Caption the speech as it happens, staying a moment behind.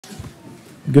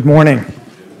Good morning.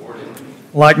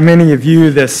 Like many of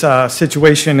you, this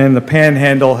situation in the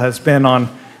Panhandle has been on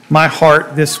my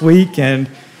heart this week, and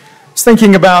I was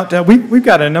thinking about we've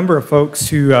got a number of folks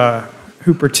who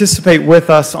participate with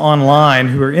us online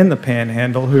who are in the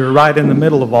Panhandle, who are right in the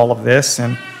middle of all of this,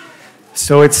 and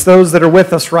so it's those that are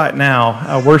with us right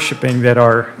now worshiping that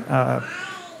are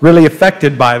really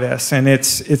affected by this, and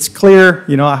it's clear,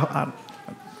 you know,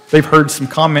 they've heard some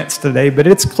comments today, but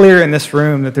it's clear in this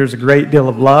room that there's a great deal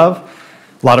of love,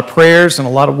 a lot of prayers, and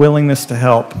a lot of willingness to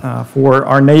help for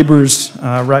our neighbors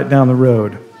right down the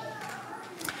road.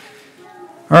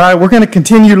 All right, we're going to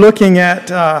continue looking at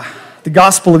the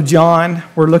Gospel of John.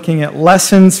 We're looking at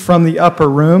lessons from the upper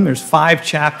room. There's 5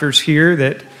 chapters here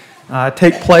that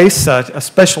take place, a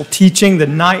special teaching the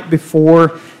night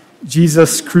before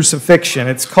Jesus' crucifixion.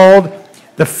 It's called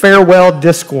the Farewell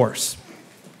Discourse.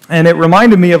 And it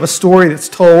reminded me of a story that's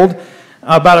told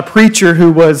about a preacher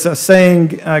who was saying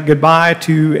goodbye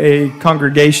to a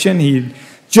congregation. He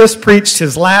just preached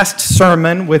his last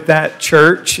sermon with that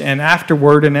church, and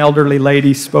afterward an elderly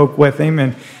lady spoke with him,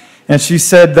 and she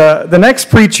said, the next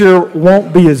preacher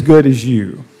won't be as good as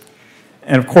you.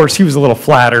 And of course he was a little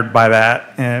flattered by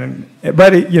that,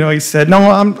 but he said, no,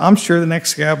 I'm sure the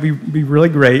next guy will be really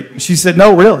great. She said,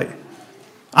 no, really.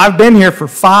 I've been here for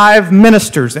 5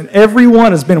 ministers, and every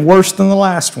one has been worse than the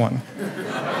last one.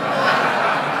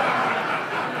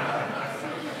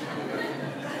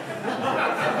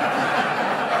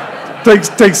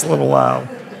 Takes a little while.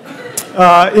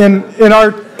 In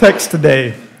our text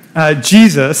today,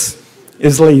 Jesus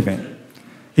is leaving.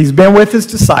 He's been with his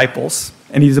disciples,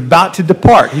 and he's about to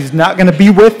depart. He's not going to be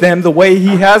with them the way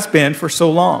he has been for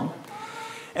so long.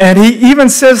 And he even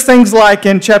says things like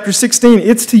in chapter 16,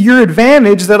 it's to your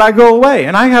advantage that I go away.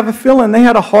 And I have a feeling they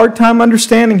had a hard time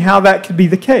understanding how that could be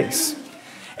the case.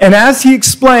 And as he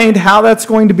explained how that's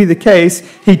going to be the case,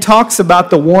 he talks about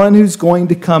the one who's going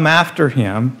to come after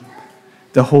him,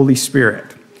 the Holy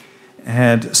Spirit.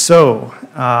 And so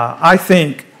I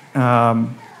think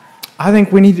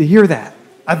we need to hear that.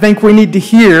 I think we need to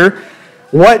hear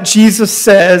what Jesus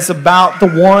says about the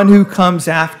one who comes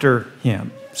after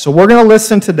him. So we're going to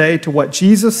listen today to what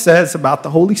Jesus says about the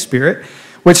Holy Spirit,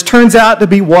 which turns out to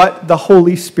be what the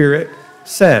Holy Spirit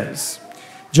says.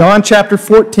 John chapter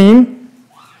 14,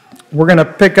 we're going to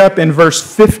pick up in verse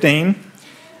 15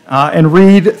 and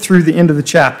read through the end of the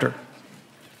chapter.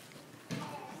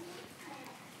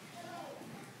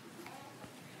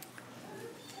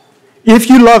 If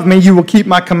you love me, you will keep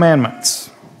my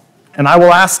commandments. And I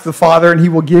will ask the Father, and he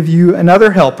will give you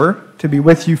another helper to be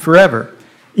with you forever,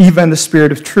 even the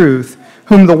Spirit of truth,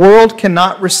 whom the world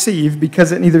cannot receive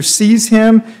because it neither sees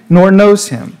him nor knows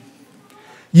him.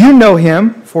 You know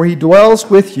him, for he dwells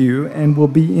with you and will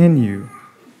be in you.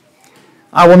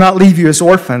 I will not leave you as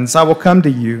orphans. I will come to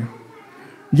you.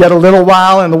 Yet a little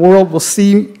while, and the world will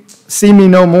see me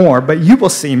no more, but you will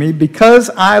see me. Because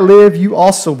I live, you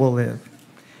also will live.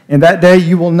 In that day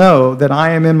you will know that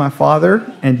I am in my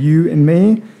Father, and you in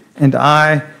me, and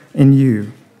I in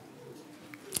you.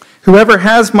 Whoever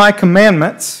has my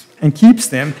commandments and keeps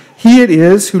them, he it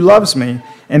is who loves me,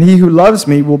 and he who loves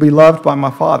me will be loved by my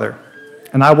Father.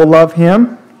 And I will love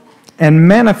him and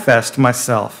manifest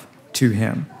myself to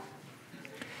him.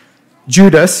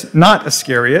 Judas, not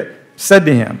Iscariot, said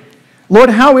to him, Lord,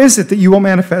 how is it that you will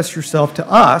manifest yourself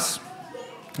to us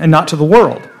and not to the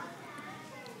world?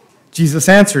 Jesus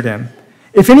answered him,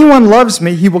 If anyone loves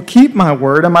me, he will keep my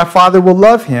word, and my Father will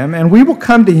love him, and we will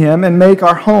come to him and make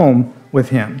our home with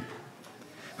him.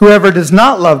 Whoever does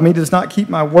not love me does not keep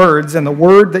my words, and the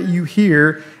word that you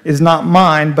hear is not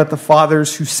mine, but the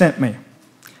Father's who sent me.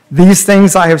 These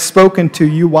things I have spoken to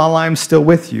you while I am still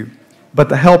with you. But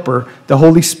the Helper, the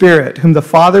Holy Spirit, whom the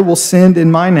Father will send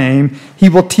in my name, he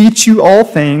will teach you all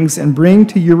things and bring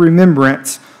to your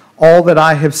remembrance all that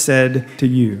I have said to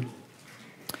you.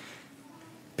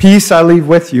 Peace I leave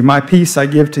with you, my peace I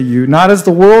give to you. Not as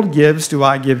the world gives do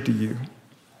I give to you.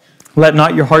 Let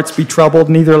not your hearts be troubled,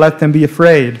 neither let them be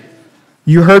afraid.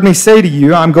 You heard me say to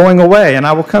you, I'm going away, and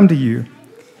I will come to you.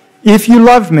 If you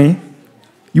loved me,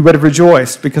 you would have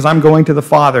rejoiced, because I'm going to the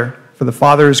Father, for the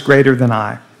Father is greater than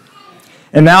I.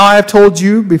 And now I have told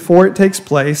you before it takes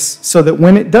place, so that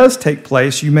when it does take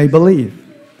place, you may believe.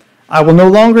 I will no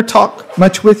longer talk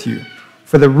much with you,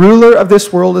 for the ruler of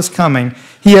this world is coming.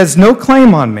 He has no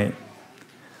claim on me,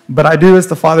 but I do as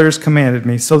the Father has commanded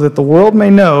me, so that the world may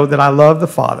know that I love the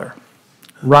Father.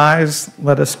 Rise,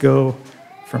 let us go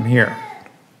from here.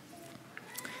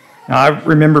 Now, I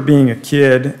remember being a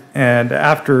kid, and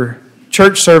after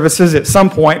church services, at some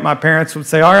point, my parents would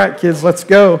say, all right, kids, let's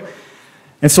go.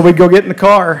 And so we'd go get in the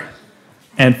car,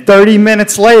 and 30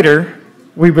 minutes later,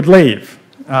 we would leave.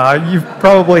 You've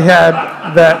probably had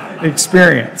that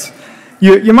experience.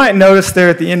 You might notice there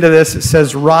at the end of this, it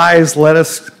says, "Rise, let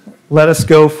us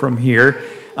go from here."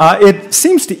 It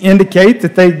seems to indicate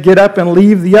that they get up and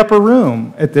leave the upper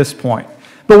room at this point.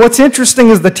 But what's interesting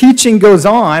is the teaching goes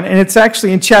on, and it's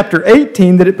actually in chapter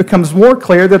 18 that it becomes more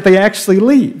clear that they actually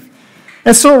leave.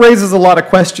 And so it raises a lot of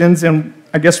questions, and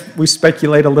I guess we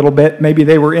speculate a little bit. Maybe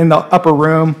they were in the upper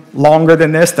room longer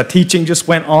than this. The teaching just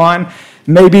went on.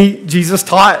 Maybe Jesus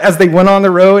taught as they went on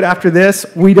the road after this.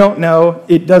 We don't know.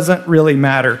 It doesn't really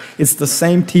matter. It's the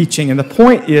same teaching. And the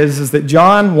point is that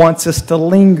John wants us to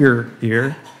linger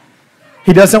here.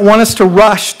 He doesn't want us to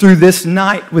rush through this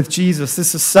night with Jesus.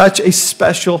 This is such a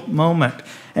special moment.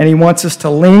 And he wants us to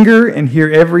linger and hear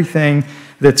everything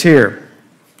that's here.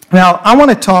 Now, I want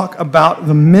to talk about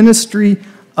the ministry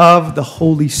of the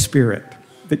Holy Spirit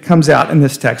that comes out in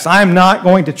this text. I am not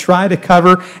going to try to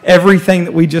cover everything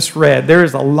that we just read. There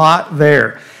is a lot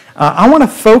there. I want to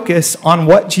focus on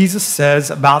what Jesus says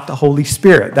about the Holy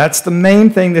Spirit. That's the main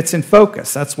thing that's in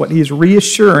focus. That's what he's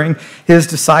reassuring his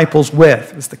disciples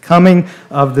with, is the coming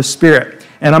of the Spirit.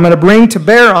 And I'm going to bring to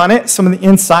bear on it some of the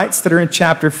insights that are in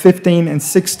chapter 15 and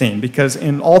 16, because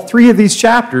in all three of these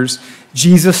chapters,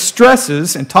 Jesus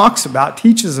stresses and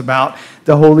teaches about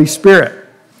the Holy Spirit.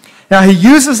 Now, he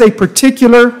uses a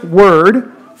particular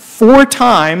word 4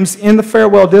 times in the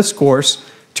farewell discourse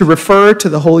to refer to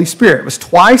the Holy Spirit. It was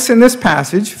twice in this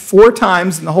passage, 4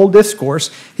 times in the whole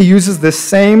discourse, he uses this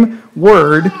same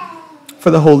word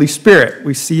for the Holy Spirit.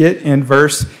 We see it in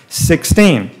verse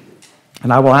 16.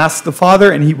 "And I will ask the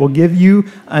Father, and he will give you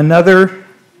another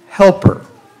helper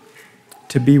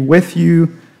to be with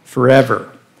you forever."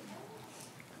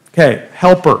 Okay,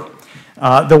 helper.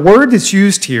 The word that's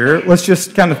used here, let's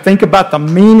just kind of think about the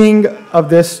meaning of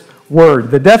this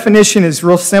word. The definition is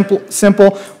real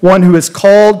simple. One who is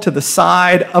called to the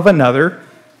side of another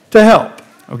to help.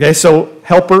 Okay, so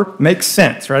helper makes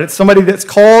sense, right? It's somebody that's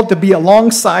called to be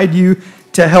alongside you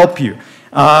to help you.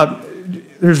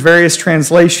 There's various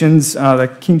translations. The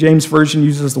King James Version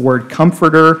uses the word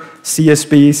comforter.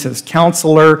 CSB says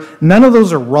counselor. None of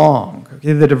those are wrong.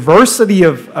 Okay? The diversity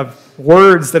of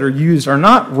words that are used are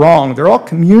not wrong. They're all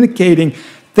communicating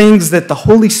things that the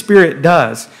Holy Spirit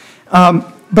does.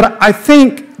 But I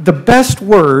think the best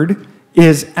word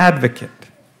is advocate.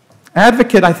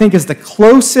 Advocate, I think, is the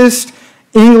closest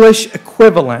English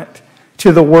equivalent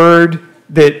to the word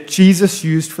that Jesus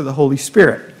used for the Holy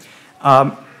Spirit.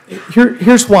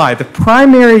 Here's why. The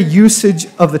primary usage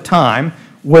of the time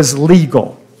was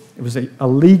legal. It was a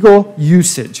legal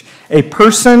usage. A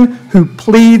person who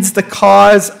pleads the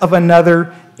cause of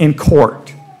another in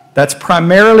court. That's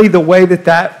primarily the way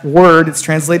that word, it's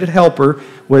translated helper,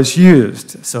 was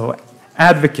used. So,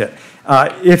 advocate.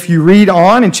 If you read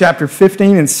on in chapter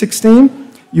 15 and 16,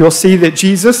 you'll see that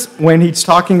Jesus, when he's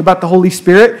talking about the Holy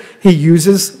Spirit, he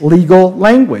uses legal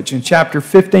language. In chapter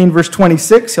 15, verse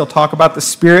 26, he'll talk about the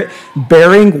Spirit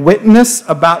bearing witness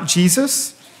about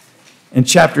Jesus. In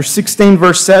chapter 16,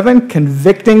 verse 7,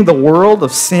 convicting the world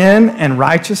of sin and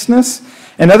righteousness.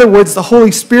 In other words, the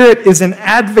Holy Spirit is an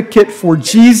advocate for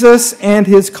Jesus and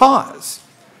his cause.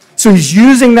 So he's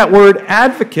using that word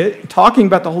advocate, talking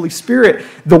about the Holy Spirit,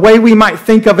 the way we might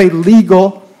think of a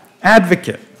legal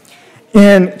advocate.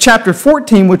 In chapter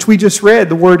 14, which we just read,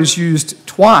 the word is used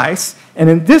twice. And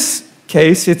in this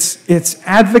case, it's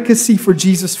advocacy for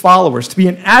Jesus' followers. To be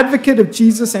an advocate of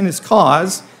Jesus and his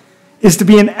cause is to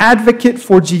be an advocate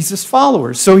for Jesus'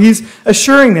 followers. So he's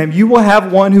assuring them, you will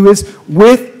have one who is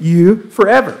with you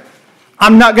forever.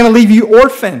 I'm not going to leave you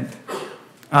orphaned.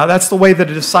 That's the way that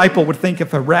a disciple would think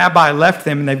if a rabbi left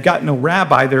them and they've got no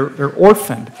rabbi, they're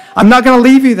orphaned. I'm not going to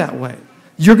leave you that way.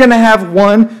 You're going to have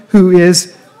one who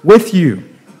is with you,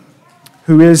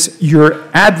 who is your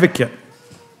advocate.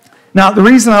 Now, the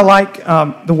reason I like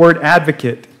the word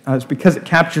advocate is because it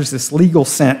captures this legal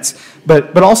sense,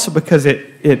 but also because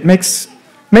it makes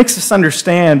us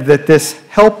understand that this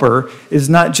helper is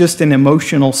not just an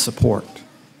emotional support.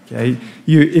 Okay,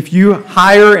 if you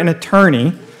hire an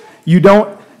attorney, you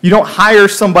don't hire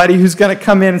somebody who's going to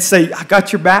come in and say, "I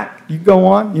got your back. You go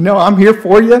on. I'm here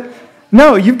for you."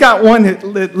 No, you've got one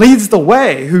that leads the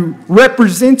way, who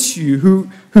represents you,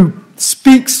 who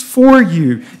speaks for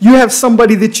you. You have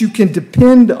somebody that you can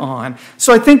depend on.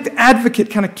 So I think the advocate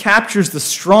kind of captures the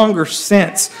stronger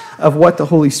sense of what the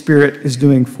Holy Spirit is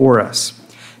doing for us.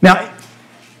 Now,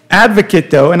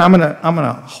 advocate, though, and I'm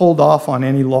gonna hold off on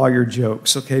any lawyer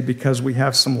jokes, okay, because we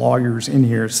have some lawyers in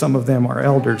here. Some of them are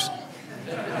elders.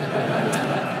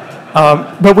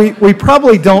 But we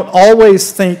probably don't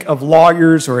always think of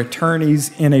lawyers or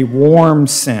attorneys in a warm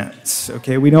sense,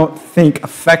 okay? We don't think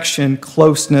affection,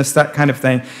 closeness, that kind of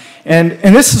thing. And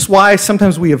this is why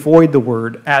sometimes we avoid the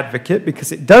word advocate,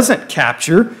 because it doesn't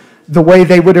capture the way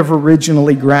they would have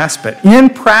originally grasped it. In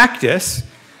practice,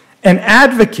 an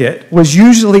advocate was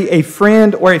usually a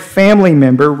friend or a family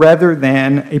member rather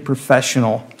than a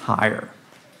professional hire.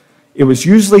 It was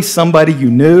usually somebody you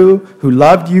knew who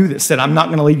loved you that said, I'm not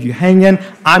going to leave you hanging.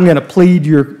 I'm going to plead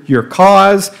your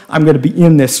cause. I'm going to be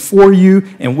in this for you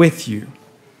and with you.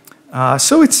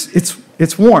 So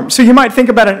it's warm. So you might think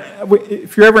about it,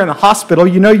 if you're ever in the hospital,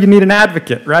 you know you need an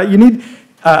advocate, right? You need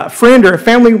a friend or a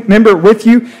family member with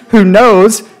you who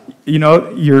knows, you know,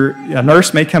 a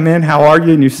nurse may come in, how are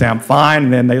you? And you say, I'm fine.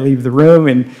 And then they leave the room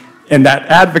and that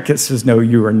advocate says, no,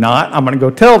 you are not. I'm going to go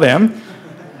tell them.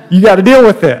 You got to deal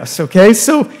with this, okay?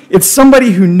 So it's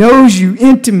somebody who knows you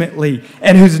intimately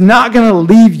and who's not going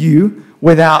to leave you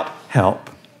without help.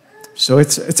 So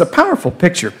it's a powerful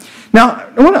picture. Now,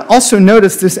 I want to also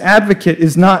notice this advocate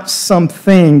is not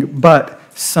something but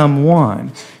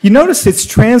someone. You notice it's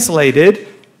translated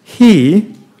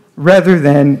he rather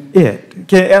than it.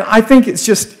 Okay, and I think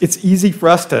it's easy for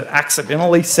us to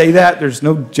accidentally say that. There's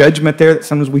no judgment there. That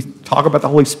sometimes we talk about the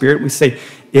Holy Spirit, we say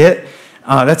it.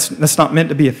 That's not meant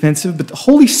to be offensive, but the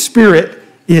Holy Spirit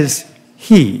is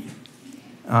he.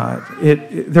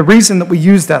 The reason that we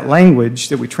use that language,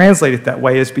 that we translate it that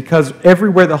way, is because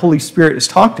everywhere the Holy Spirit is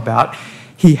talked about,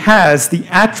 he has the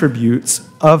attributes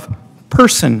of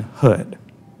personhood.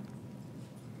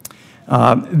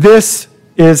 This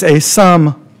is a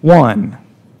someone.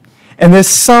 And this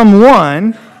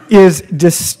someone is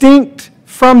distinct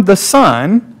from the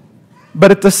Son,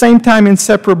 but at the same time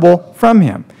inseparable from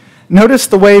him. Notice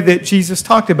the way that Jesus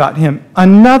talked about him,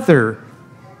 another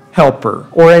helper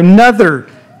or another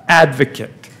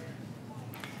advocate.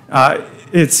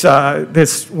 It's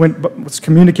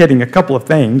communicating a couple of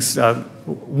things.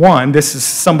 One, this is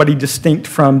somebody distinct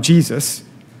from Jesus.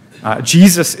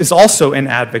 Jesus is also an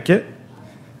advocate.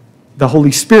 The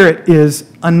Holy Spirit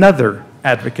is another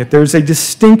advocate. There's a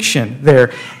distinction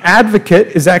there. Advocate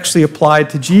is actually applied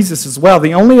to Jesus as well.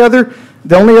 The only other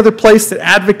place that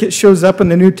advocate shows up in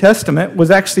the New Testament was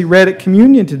actually read at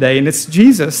communion today, and it's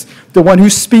Jesus, the one who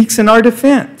speaks in our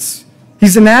defense.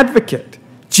 He's an advocate.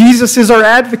 Jesus is our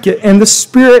advocate, and the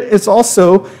Spirit is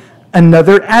also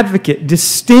another advocate,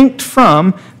 distinct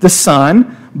from the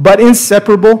Son, but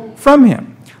inseparable from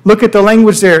him. Look at the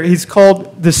language there. He's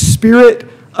called the Spirit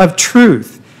of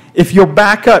truth. If you'll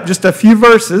back up just a few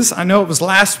verses, I know it was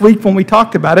last week when we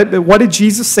talked about it, but what did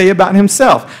Jesus say about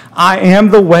himself? I am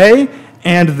the way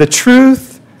and the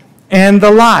truth and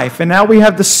the life. And now we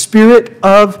have the Spirit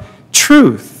of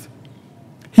truth.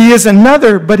 He is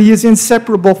another, but he is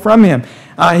inseparable from him.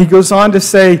 He goes on to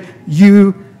say,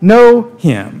 you know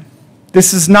him.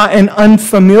 This is not an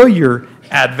unfamiliar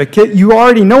advocate. You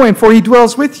already know him, for he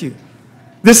dwells with you.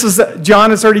 John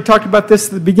has already talked about this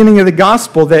at the beginning of the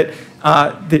gospel, that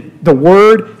the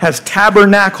Word has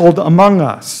tabernacled among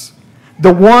us.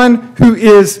 The one who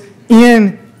is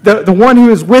the one who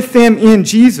is with them in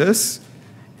Jesus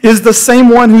is the same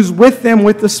one who's with them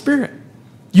with the Spirit.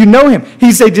 You know him.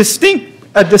 He's a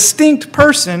distinct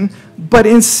person, but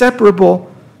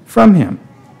inseparable from him.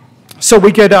 So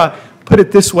we could put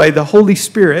it this way: the Holy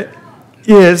Spirit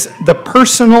is the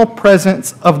personal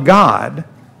presence of God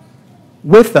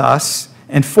with us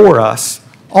and for us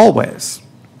always.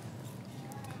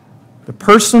 The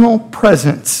personal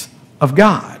presence of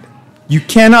God. You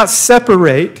cannot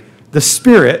separate the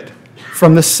Spirit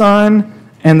from the Son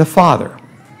and the Father.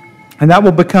 And that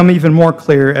will become even more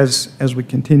clear as we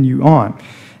continue on.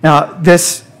 Now,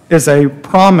 this is a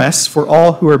promise for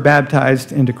all who are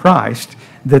baptized into Christ,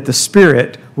 that the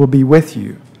Spirit will be with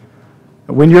you.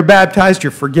 When you're baptized,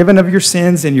 you're forgiven of your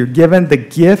sins and you're given the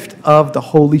gift of the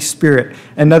Holy Spirit.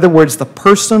 In other words, the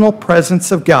personal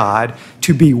presence of God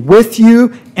to be with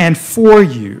you and for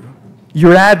you,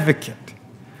 your advocate.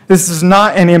 This is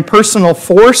not an impersonal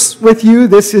force with you.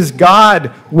 This is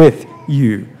God with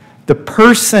you, the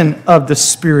person of the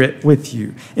Spirit with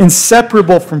you,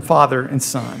 inseparable from Father and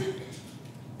Son.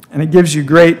 And it gives you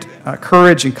great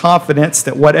courage and confidence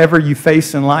that whatever you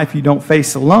face in life, you don't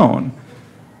face alone.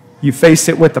 You face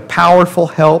it with the powerful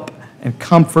help and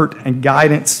comfort and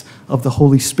guidance of the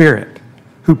Holy Spirit,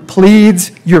 who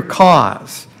pleads your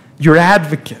cause, your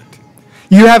advocate.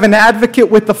 You have an advocate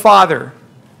with the Father,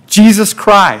 Jesus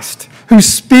Christ, who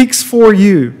speaks for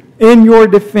you in your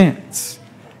defense.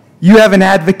 You have an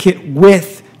advocate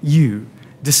with you,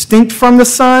 distinct from the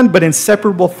Son, but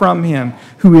inseparable from him,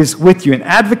 who is with you. An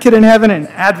advocate in heaven, an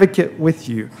advocate with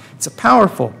you. It's a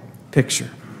powerful picture.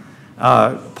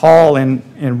 Paul in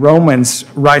Romans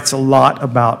writes a lot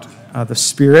about the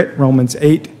Spirit. Romans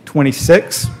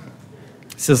 8:26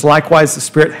 says, "Likewise, the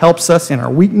Spirit helps us in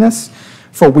our weakness,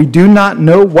 for we do not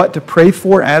know what to pray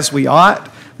for as we ought,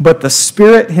 but the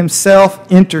Spirit himself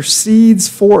intercedes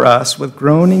for us with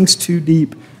groanings too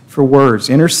deep for words."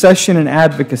 Intercession and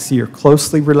advocacy are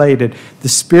closely related. The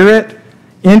Spirit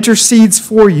intercedes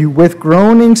for you with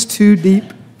groanings too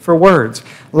deep for words.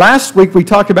 Last week we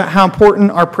talked about how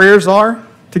important our prayers are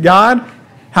to God,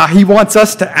 how he wants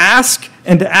us to ask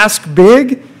and to ask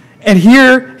big. And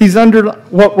here he's under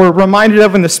what we're reminded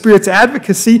of in the Spirit's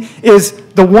advocacy is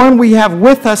the one we have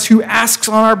with us who asks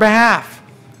on our behalf.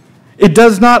 It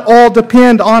does not all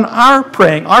depend on our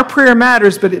praying. Our prayer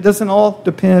matters, but it doesn't all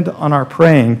depend on our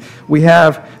praying. We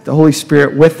have the Holy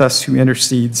Spirit with us who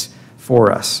intercedes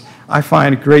for us. I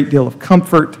find a great deal of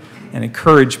comfort and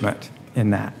encouragement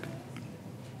in that.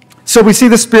 So we see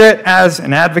the Spirit as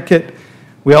an advocate.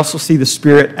 We also see the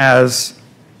Spirit as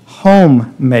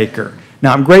homemaker.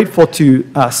 Now, I'm grateful to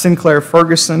Sinclair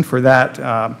Ferguson for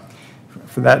that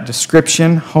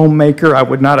description, homemaker. I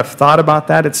would not have thought about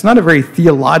that. It's not a very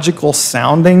theological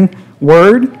sounding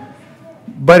word,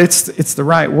 but it's the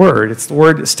right word. It's the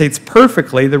word that states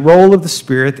perfectly the role of the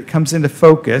Spirit that comes into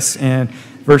focus in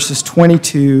verses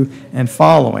 22 and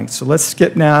following. So let's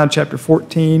skip now to chapter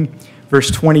 14, verse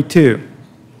 22.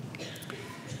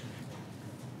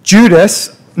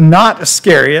 Judas, not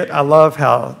Iscariot. I love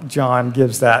how John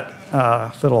gives that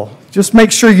little, just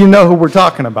make sure you know who we're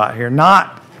talking about here,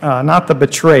 not the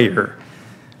betrayer.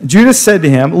 Judas said to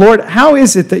him, "Lord, how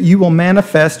is it that you will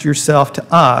manifest yourself to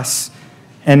us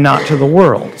and not to the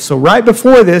world?" So right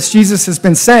before this, Jesus has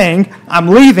been saying, "I'm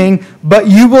leaving, but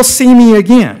you will see me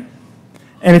again."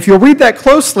 And if you'll read that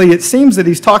closely, it seems that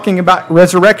he's talking about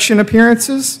resurrection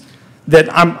appearances, that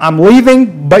I'm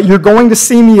leaving, but you're going to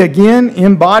see me again,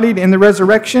 embodied in the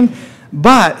resurrection.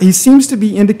 But he seems to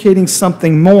be indicating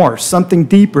something more, something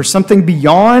deeper, something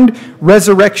beyond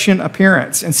resurrection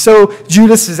appearance. And so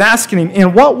Judas is asking him,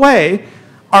 in what way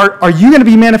are you going to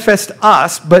be manifest to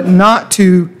us, but not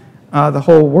to the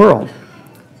whole world?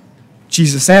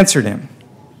 Jesus answered him,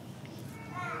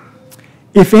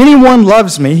 "If anyone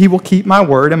loves me, he will keep my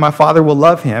word, and my Father will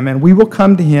love him, and we will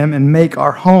come to him and make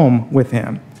our home with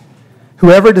him.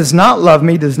 Whoever does not love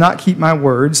me does not keep my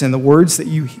words, and the word that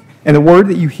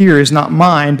you hear is not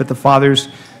mine, but the Father's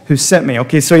who sent me."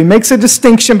 Okay, so he makes a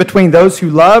distinction between those who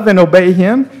love and obey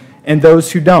him and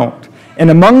those who don't. And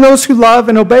among those who love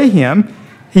and obey him,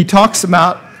 he talks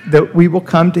about that we will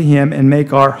come to him and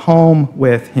make our home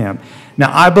with him.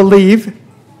 Now, I believe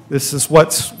this is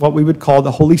what we would call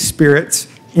the Holy Spirit's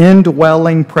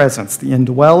indwelling presence, the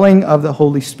indwelling of the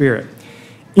Holy Spirit.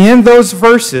 In those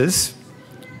verses,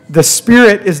 the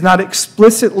Spirit is not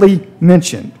explicitly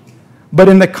mentioned, but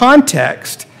in the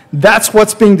context, that's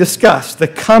what's being discussed, the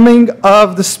coming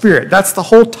of the Spirit. That's the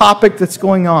whole topic that's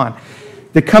going on,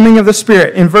 the coming of the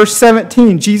Spirit. In verse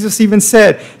 17, Jesus even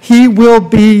said, "He will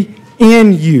be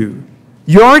in you."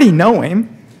 You already know him.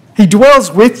 He dwells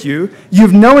with you.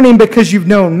 You've known him because you've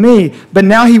known me, but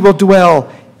now he will dwell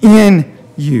in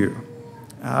you.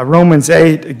 Romans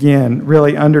 8, again,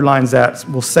 really underlines that.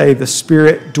 We'll say the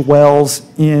Spirit dwells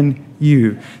in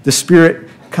you. The Spirit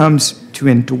comes to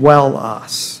indwell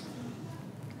us.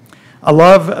 I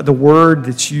love the word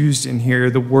that's used in here,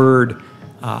 the word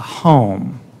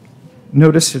home.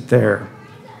 Notice it there.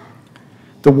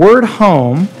 The word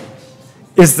home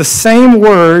is the same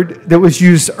word that was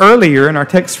used earlier in our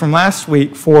text from last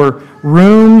week for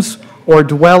rooms or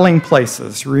dwelling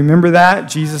places. Remember that?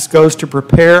 Jesus goes to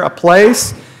prepare a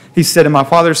place. He said, "In my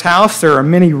Father's house there are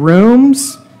many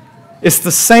rooms." It's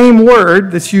the same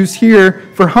word that's used here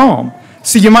for home.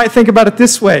 So you might think about it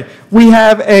this way. We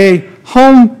have a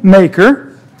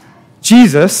homemaker,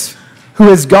 Jesus, who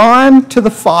has gone to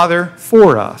the Father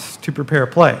for us to prepare a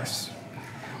place.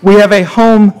 We have a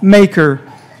homemaker,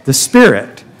 the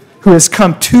Spirit, who has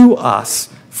come to us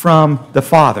from the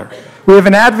Father. We have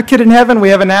an advocate in heaven. We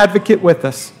have an advocate with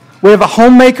us. We have a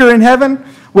homemaker in heaven.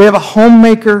 We have a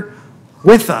homemaker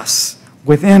with us,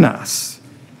 within us.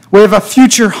 We have a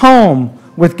future home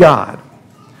with God.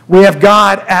 We have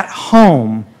God at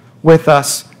home with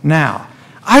us now.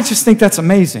 I just think that's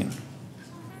amazing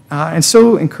and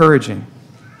so encouraging.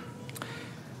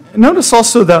 Notice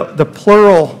also the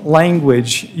plural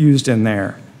language used in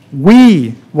there.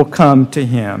 We will come to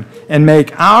him and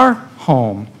make our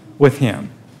home with him.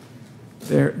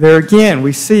 There again,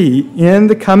 we see in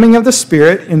the coming of the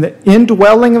Spirit, in the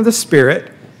indwelling of the Spirit,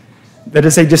 that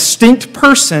is a distinct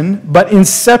person but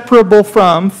inseparable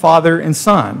from Father and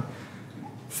Son.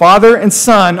 Father and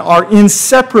Son are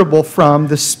inseparable from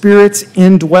the Spirit's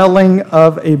indwelling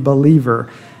of a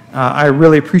believer. I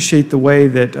really appreciate the way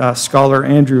that scholar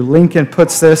Andrew Lincoln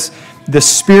puts this. The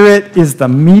Spirit is the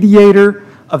mediator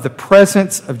of the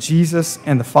presence of Jesus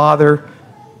and the Father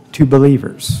to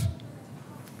believers.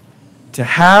 To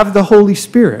have the Holy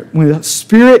Spirit, when the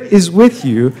Spirit is with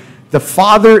you, the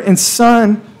Father and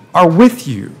Son are with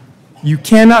you. You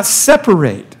cannot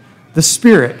separate the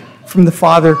Spirit from the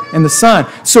Father and the Son.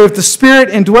 So if the Spirit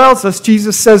indwells us,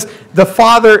 Jesus says, the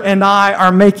Father and I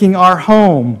are making our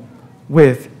home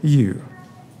with you.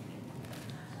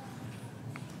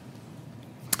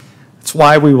 That's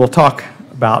why we will talk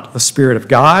about the Spirit of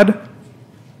God,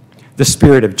 the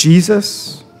Spirit of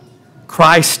Jesus,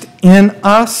 Christ in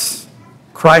us,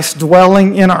 Christ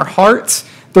dwelling in our hearts.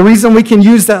 The reason we can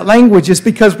use that language is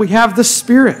because we have the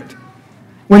Spirit.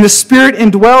 When the Spirit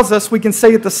indwells us, we can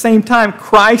say at the same time,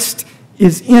 Christ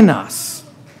is in us.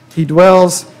 He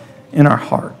dwells in our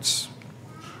hearts.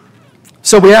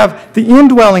 So we have the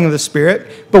indwelling of the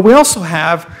Spirit, but we also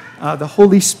have the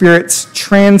Holy Spirit's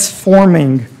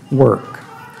transforming work.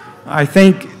 I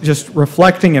think just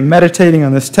reflecting and meditating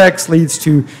on this text leads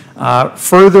to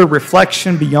further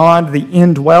reflection beyond the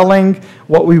indwelling,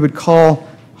 what we would call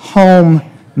home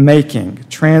making,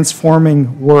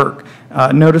 transforming work.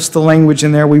 Notice the language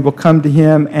in there. We will come to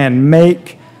Him and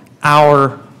make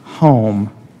our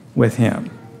home with Him.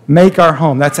 Make our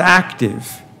home. That's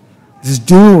active. It's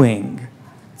doing.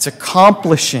 It's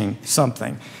accomplishing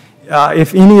something.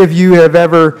 If any of you have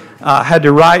ever had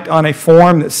to write on a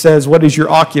form that says, what is your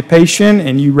occupation?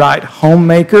 And you write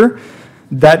homemaker,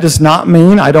 that does not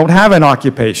mean I don't have an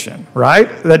occupation,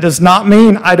 right? That does not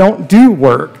mean I don't do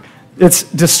work. It's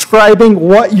describing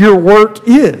what your work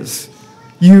is.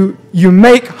 You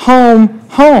make home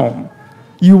home.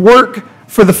 You work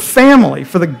for the family,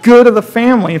 for the good of the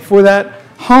family, and for that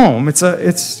home.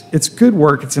 It's good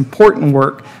work. It's important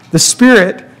work. The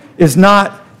Spirit is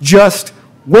not just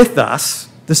with us.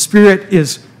 The Spirit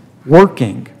is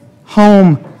working,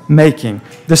 home making.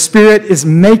 The Spirit is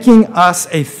making us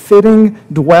a fitting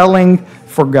dwelling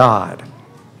for God.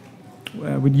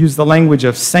 We'd use the language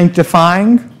of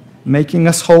sanctifying, making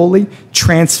us holy,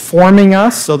 transforming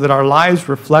us so that our lives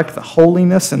reflect the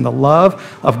holiness and the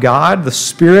love of God. The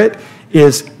Spirit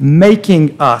is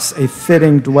making us a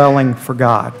fitting dwelling for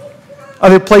God.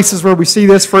 Other places where we see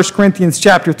this, 1 Corinthians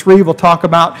chapter 3, we'll talk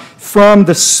about from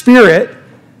the Spirit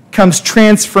comes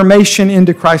transformation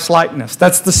into Christ's likeness.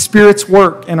 That's the Spirit's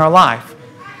work in our life.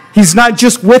 He's not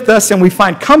just with us and we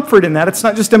find comfort in that. It's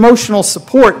not just emotional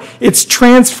support. It's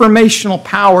transformational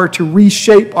power to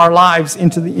reshape our lives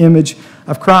into the image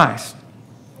of Christ.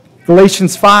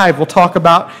 Galatians 5 will talk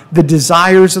about the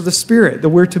desires of the Spirit, that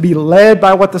we're to be led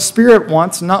by what the Spirit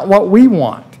wants, not what we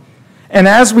want. And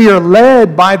as we are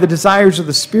led by the desires of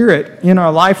the Spirit, in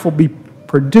our life will be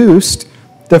produced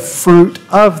the fruit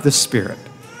of the Spirit.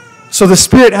 So the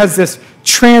Spirit has this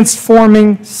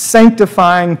transforming,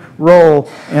 sanctifying role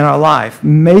in our life,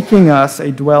 making us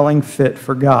a dwelling fit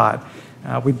for God.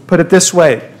 We put it this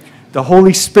way: the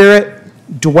Holy Spirit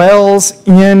dwells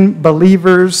in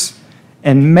believers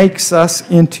and makes us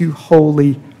into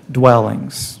holy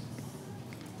dwellings.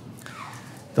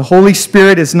 The Holy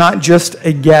Spirit is not just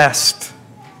a guest.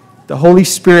 The Holy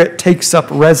Spirit takes up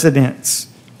residence,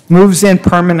 moves in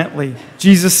permanently.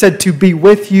 Jesus said to be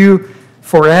with you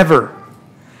forever.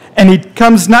 And He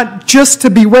comes not just to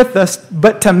be with us,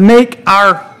 but to make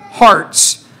our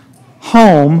hearts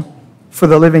home for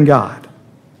the living God.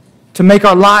 To make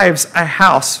our lives a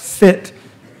house fit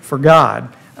for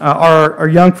God. Our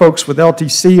young folks with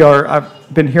LTC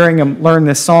I've been hearing them learn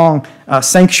this song,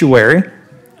 Sanctuary.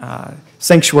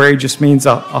 Sanctuary just means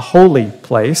a holy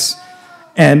place.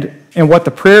 And what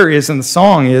the prayer is in the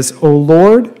song is, O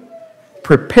Lord,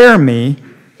 prepare me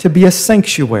to be a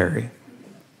sanctuary.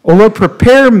 O Lord,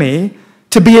 prepare me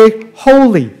to be a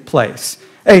holy place,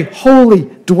 a holy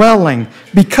dwelling,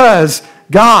 because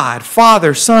God,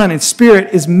 Father, Son, and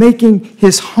Spirit is making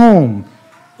His home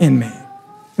in me.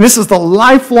 And this is the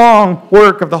lifelong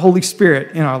work of the Holy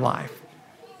Spirit in our life,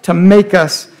 to make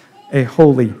us a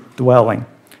holy dwelling.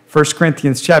 1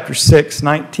 Corinthians chapter 6,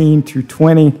 19 through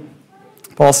 20,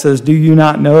 Paul says, do you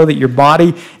not know that your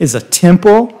body is a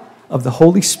temple of the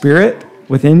Holy Spirit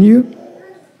within you,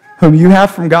 whom you have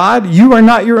from God? You are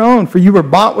not your own, for you were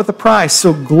bought with a price.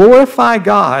 So glorify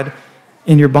God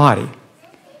in your body.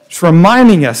 It's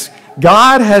reminding us,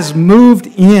 God has moved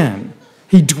in.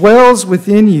 He dwells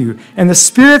within you. And the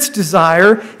Spirit's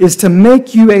desire is to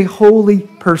make you a holy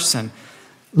person.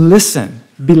 Listen,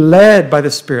 be led by the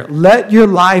Spirit. Let your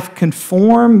life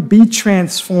conform, be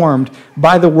transformed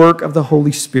by the work of the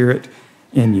Holy Spirit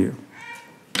in you.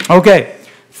 Okay,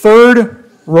 third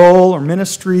role or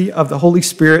ministry of the Holy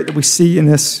Spirit that we see in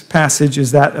this passage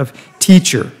is that of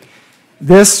teacher.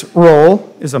 This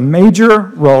role is a major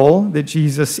role that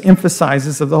Jesus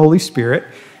emphasizes of the Holy Spirit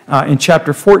in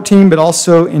chapter 14, but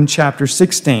also in chapter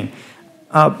 16.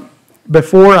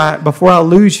 Before I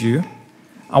lose you,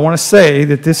 I want to say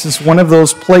that this is one of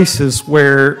those places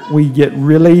where we get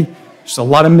there's a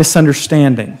lot of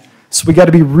misunderstanding. So we got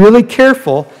to be really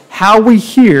careful how we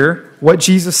hear what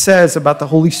Jesus says about the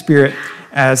Holy Spirit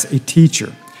as a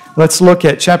teacher. Let's look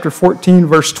at chapter 14,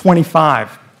 verse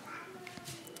 25.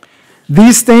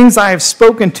 These things I have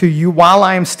spoken to you while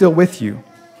I am still with you.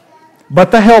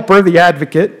 But the Helper, the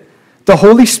Advocate, the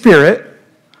Holy Spirit,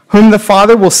 whom the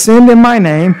Father will send in my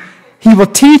name, he will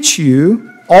teach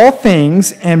you all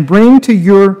things and bring to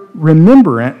your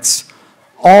remembrance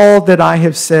all that I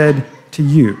have said to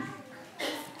you.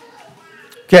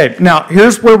 Okay, now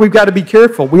here's where we've got to be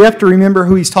careful. We have to remember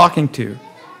who he's talking to.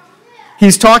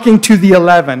 He's talking to the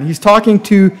 11. He's talking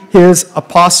to his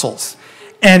apostles.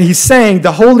 And he's saying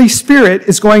the Holy Spirit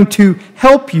is going to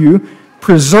help you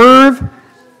preserve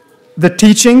the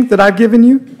teaching that I've given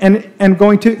you and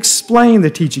going to explain the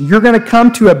teaching. You're going to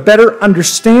come to a better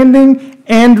understanding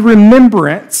and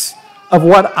remembrance of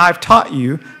what I've taught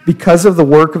you because of the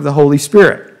work of the Holy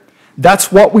Spirit.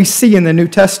 That's what we see in the New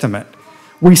Testament.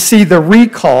 We see the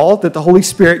recall that the Holy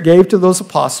Spirit gave to those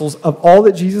apostles of all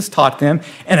that Jesus taught them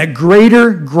and a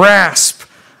greater grasp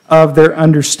of their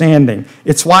understanding.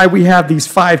 It's why we have these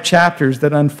 5 chapters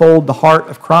that unfold the heart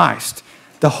of Christ.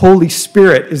 The Holy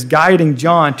Spirit is guiding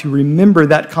John to remember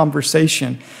that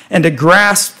conversation and to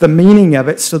grasp the meaning of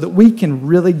it so that we can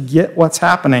really get what's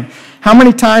happening. How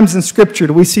many times in Scripture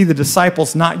do we see the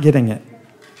disciples not getting it?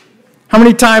 How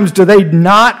many times do they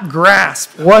not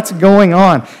grasp what's going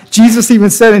on? Jesus even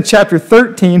said in chapter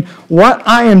 13, what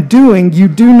I am doing you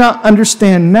do not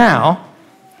understand now,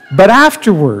 but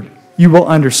afterward you will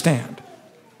understand.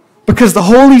 Because the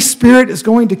Holy Spirit is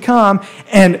going to come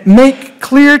and make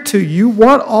clear to you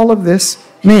what all of this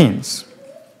means.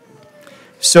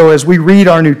 So as we read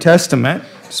our New Testament,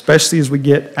 especially as we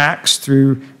get Acts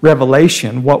through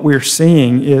Revelation, what we're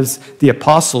seeing is the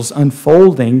apostles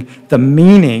unfolding the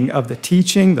meaning of the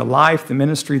teaching, the life, the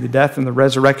ministry, the death, and the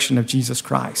resurrection of Jesus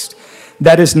Christ.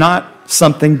 That is not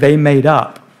something they made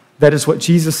up. That is what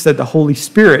Jesus said the Holy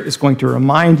Spirit is going to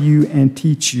remind you and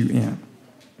teach you in.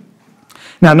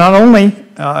 Now, not only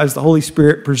is the Holy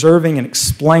Spirit preserving and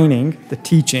explaining the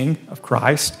teaching of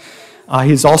Christ,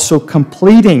 He's also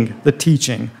completing the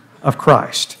teaching of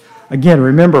Christ. Again,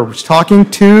 remember, we're talking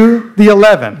to the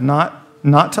 11,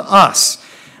 not to us.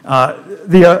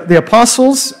 The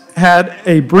apostles had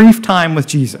a brief time with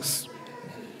Jesus.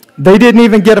 They didn't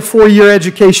even get a 4-year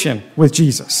education with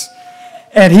Jesus.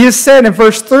 And he has said in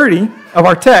verse 30 of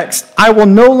our text, I will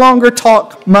no longer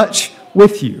talk much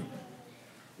with you.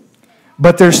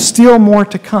 But there's still more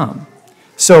to come.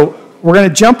 So we're going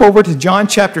to jump over to John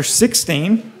chapter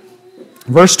 16,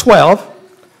 verse 12,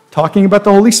 talking about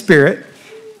the Holy Spirit.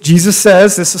 Jesus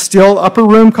says, this is still upper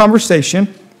room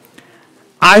conversation,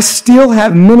 I still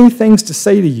have many things to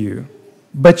say to you,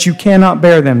 but you cannot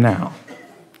bear them now.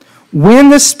 When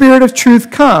the Spirit of truth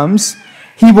comes,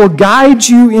 he will guide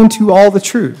you into all the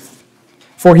truth.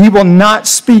 For he will not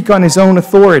speak on his own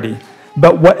authority,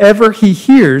 but whatever he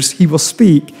hears, he will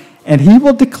speak, and he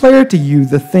will declare to you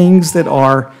the things that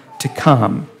are to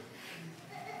come.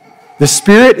 The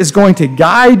Spirit is going to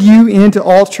guide you into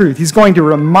all truth. He's going to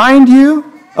remind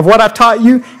you of what I've taught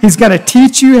you. He's going to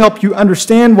teach you, help you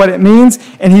understand what it means,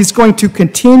 and he's going to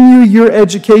continue your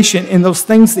education in those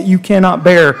things that you cannot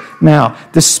bear now.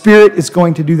 The Spirit is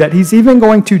going to do that. He's even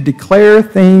going to declare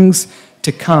things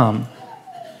to come.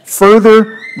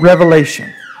 Further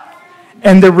revelation.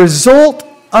 And the result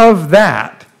of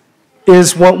that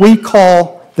is what we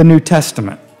call the New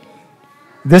Testament.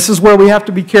 This is where we have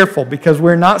to be careful because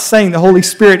we're not saying the Holy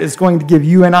Spirit is going to give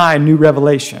you and I a new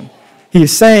revelation. He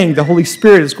is saying the Holy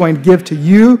Spirit is going to give to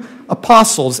you,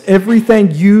 apostles,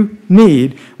 everything you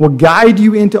need, will guide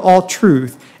you into all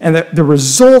truth. And the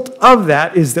result of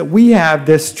that is that we have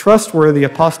this trustworthy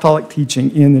apostolic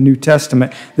teaching in the New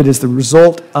Testament that is the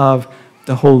result of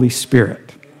the Holy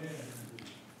Spirit.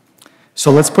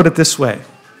 So let's put it this way.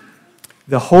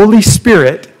 The Holy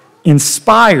Spirit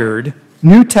inspired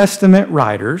New Testament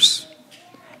writers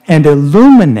and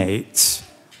illuminates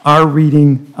our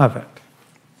reading of it.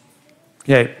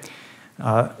 Okay,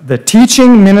 the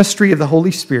teaching ministry of the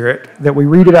Holy Spirit that we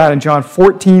read about in John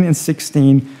 14 and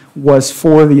 16 was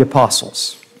for the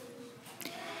apostles.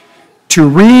 To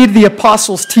read the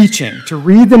apostles' teaching, to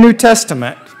read the New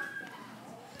Testament,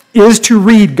 is to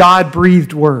read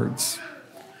God-breathed words.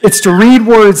 It's to read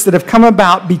words that have come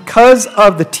about because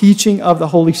of the teaching of the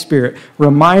Holy Spirit,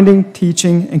 reminding,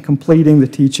 teaching, and completing the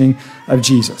teaching of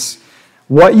Jesus.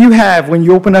 What you have when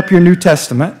you open up your New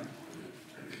Testament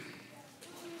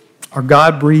are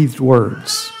God-breathed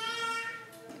words,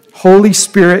 Holy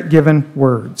Spirit-given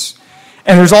words.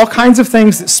 And there's all kinds of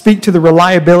things that speak to the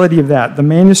reliability of that. The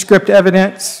manuscript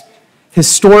evidence,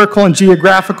 historical and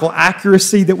geographical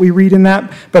accuracy that we read in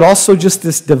that, but also just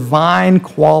this divine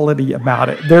quality about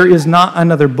it. There is not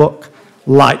another book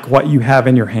like what you have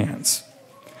in your hands.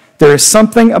 There is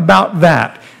something about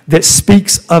that that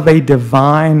speaks of a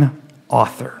divine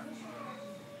author.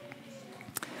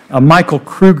 Michael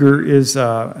Kruger is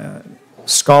a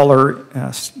scholar,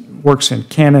 works in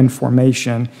canon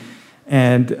formation.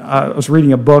 And I was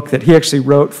reading a book that he actually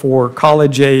wrote for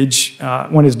college age.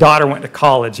 When his daughter went to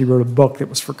college, he wrote a book that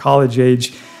was for college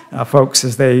age folks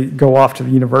as they go off to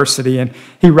the university. And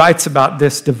he writes about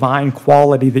this divine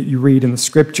quality that you read in the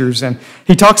scriptures. And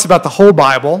he talks about the whole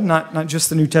Bible, not just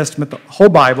the New Testament, the whole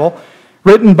Bible,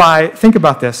 written by, think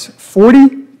about this,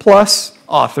 40 plus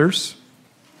authors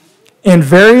in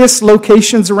various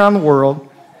locations around the world,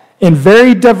 in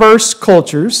very diverse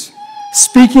cultures,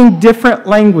 speaking different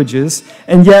languages,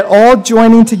 and yet all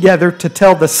joining together to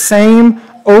tell the same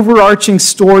overarching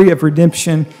story of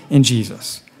redemption in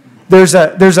Jesus. There's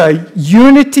a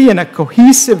unity and a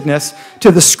cohesiveness to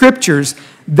the scriptures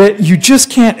that you just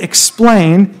can't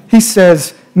explain, he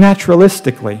says,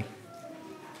 naturalistically.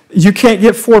 You can't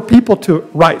get 4 people to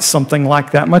write something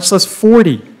like that, much less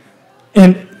 40.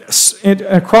 And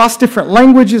across different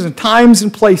languages and times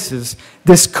and places,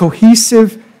 this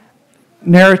cohesive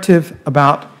narrative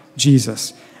about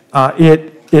Jesus.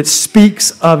 It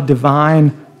speaks of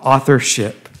divine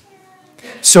authorship.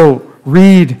 So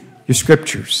read your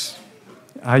scriptures.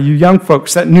 You young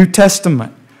folks, that New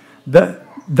Testament,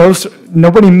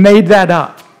 nobody made that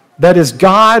up. That is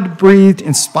God-breathed,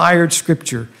 inspired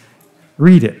scripture.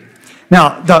 Read it.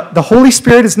 Now, the Holy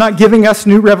Spirit is not giving us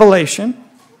new revelation,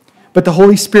 but the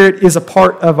Holy Spirit is a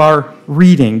part of our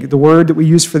reading. The word that we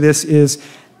use for this is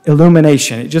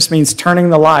illumination. It just means turning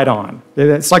the light on.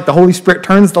 It's like the Holy Spirit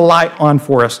turns the light on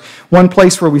for us. One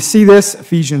place where we see this,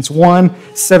 Ephesians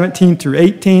 1:17 through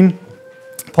 18.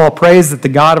 Paul prays that the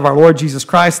God of our Lord Jesus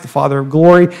Christ, the Father of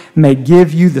glory, may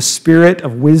give you the spirit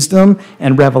of wisdom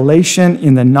and revelation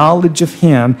in the knowledge of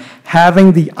Him,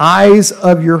 having the eyes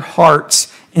of your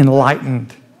hearts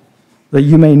enlightened, that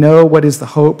you may know what is the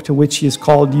hope to which He has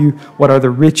called you, what are the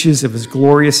riches of His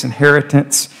glorious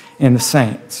inheritance in the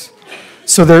saints.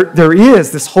 So there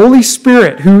is this Holy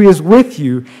Spirit who is with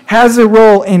you, has a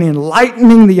role in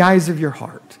enlightening the eyes of your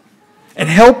heart and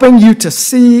helping you to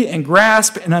see and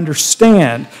grasp and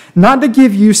understand, not to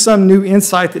give you some new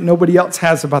insight that nobody else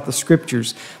has about the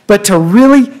Scriptures, but to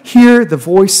really hear the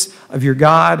voice of your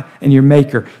God and your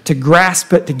Maker, to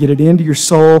grasp it, to get it into your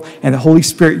soul, and the Holy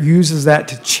Spirit uses that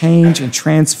to change and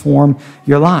transform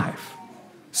your life.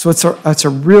 So it's a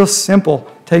real simple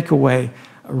takeaway.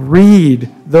 Read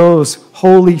those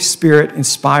Holy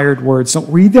Spirit-inspired words. Don't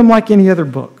read them like any other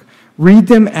book. Read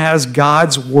them as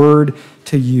God's Word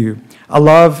to you. I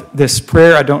love this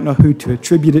prayer. I don't know who to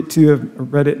attribute it to.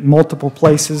 I've read it in multiple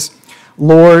places.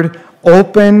 Lord,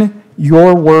 open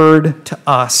your Word to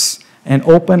us and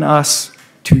open us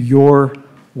to your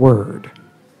Word.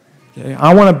 Okay?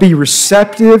 I want to be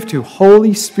receptive to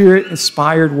Holy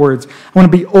Spirit-inspired words. I want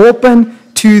to be open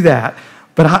to that.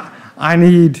 But I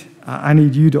need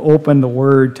you to open the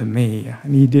Word to me. I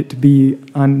need it to be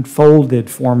unfolded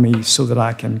for me so that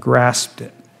I can grasp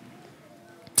it.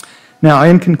 Now,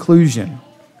 in conclusion,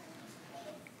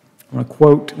 I want to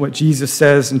quote what Jesus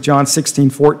says in John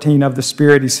 16:14 of the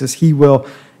Spirit. He says, He will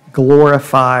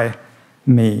glorify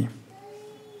me.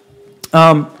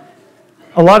 A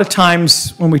lot of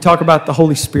times when we talk about the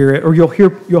Holy Spirit, or you'll hear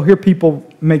people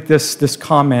make this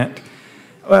comment,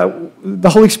 the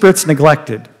Holy Spirit's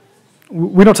neglected.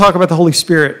 We don't talk about the Holy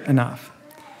Spirit enough.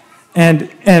 And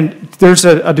there's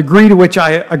a degree to which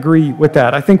I agree with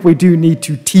that. I think we do need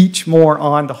to teach more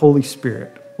on the Holy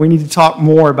Spirit. We need to talk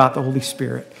more about the Holy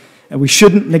Spirit. And we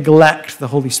shouldn't neglect the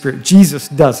Holy Spirit. Jesus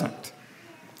doesn't.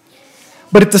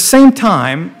 But at the same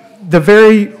time, the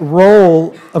very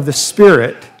role of the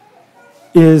Spirit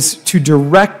is to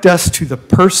direct us to the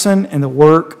person and the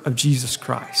work of Jesus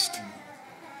Christ.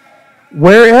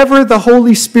 Wherever the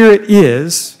Holy Spirit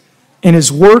is and is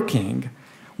working,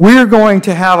 we're going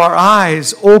to have our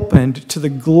eyes opened to the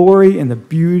glory and the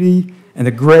beauty and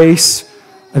the grace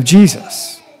of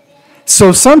Jesus.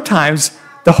 So sometimes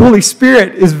the Holy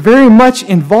Spirit is very much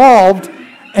involved,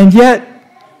 and yet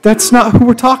that's not who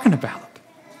we're talking about.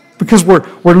 because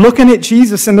we're looking at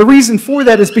Jesus. And the reason for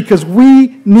that is because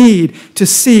we need to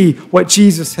see what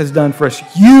Jesus has done for us.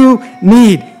 You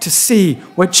need to see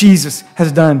what Jesus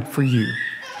has done for you.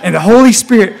 And the Holy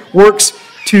Spirit works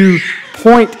to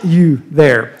point you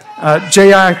there.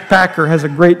 J.I. Packer has a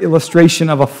great illustration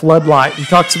of a floodlight. He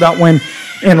talks about when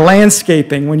in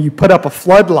landscaping, when you put up a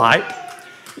floodlight,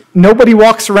 nobody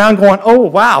walks around going, oh,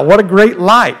 wow, what a great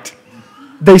light.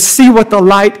 They see what the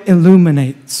light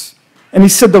illuminates. And he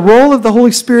said the role of the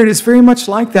Holy Spirit is very much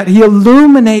like that. He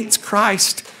illuminates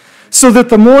Christ so that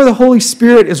the more the Holy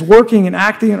Spirit is working and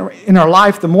acting in our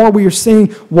life, the more we are seeing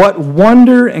what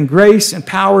wonder and grace and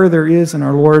power there is in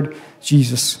our Lord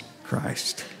Jesus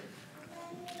Christ.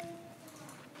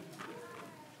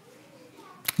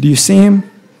 Do you see him?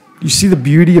 Do you see the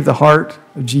beauty of the heart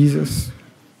of Jesus?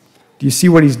 Do you see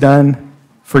what he's done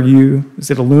for you?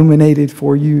 Is it illuminated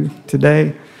for you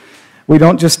today? We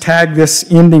don't just tag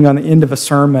this ending on the end of a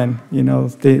sermon,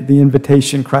 the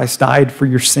invitation, Christ died for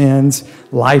your sins.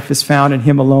 Life is found in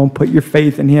him alone. Put your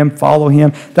faith in him. Follow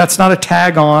him. That's not a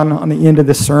tag on the end of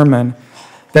the sermon.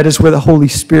 That is where the Holy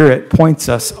Spirit points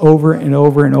us over and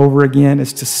over and over again,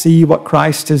 is to see what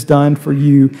Christ has done for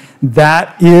you.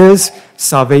 That is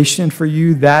salvation for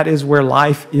you. That is where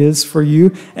life is for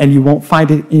you, and you won't find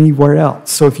it anywhere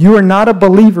else. So if you are not a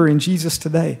believer in Jesus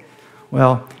today,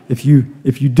 well, if you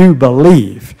do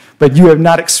believe, but you have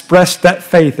not expressed that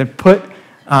faith and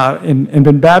and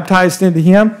been baptized into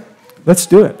him, let's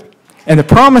do it. And the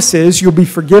promise is you'll be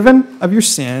forgiven of your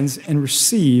sins and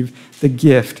receive the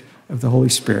gift of the Holy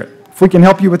Spirit. If we can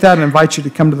help you with that, I invite you to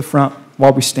come to the front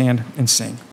while we stand and sing.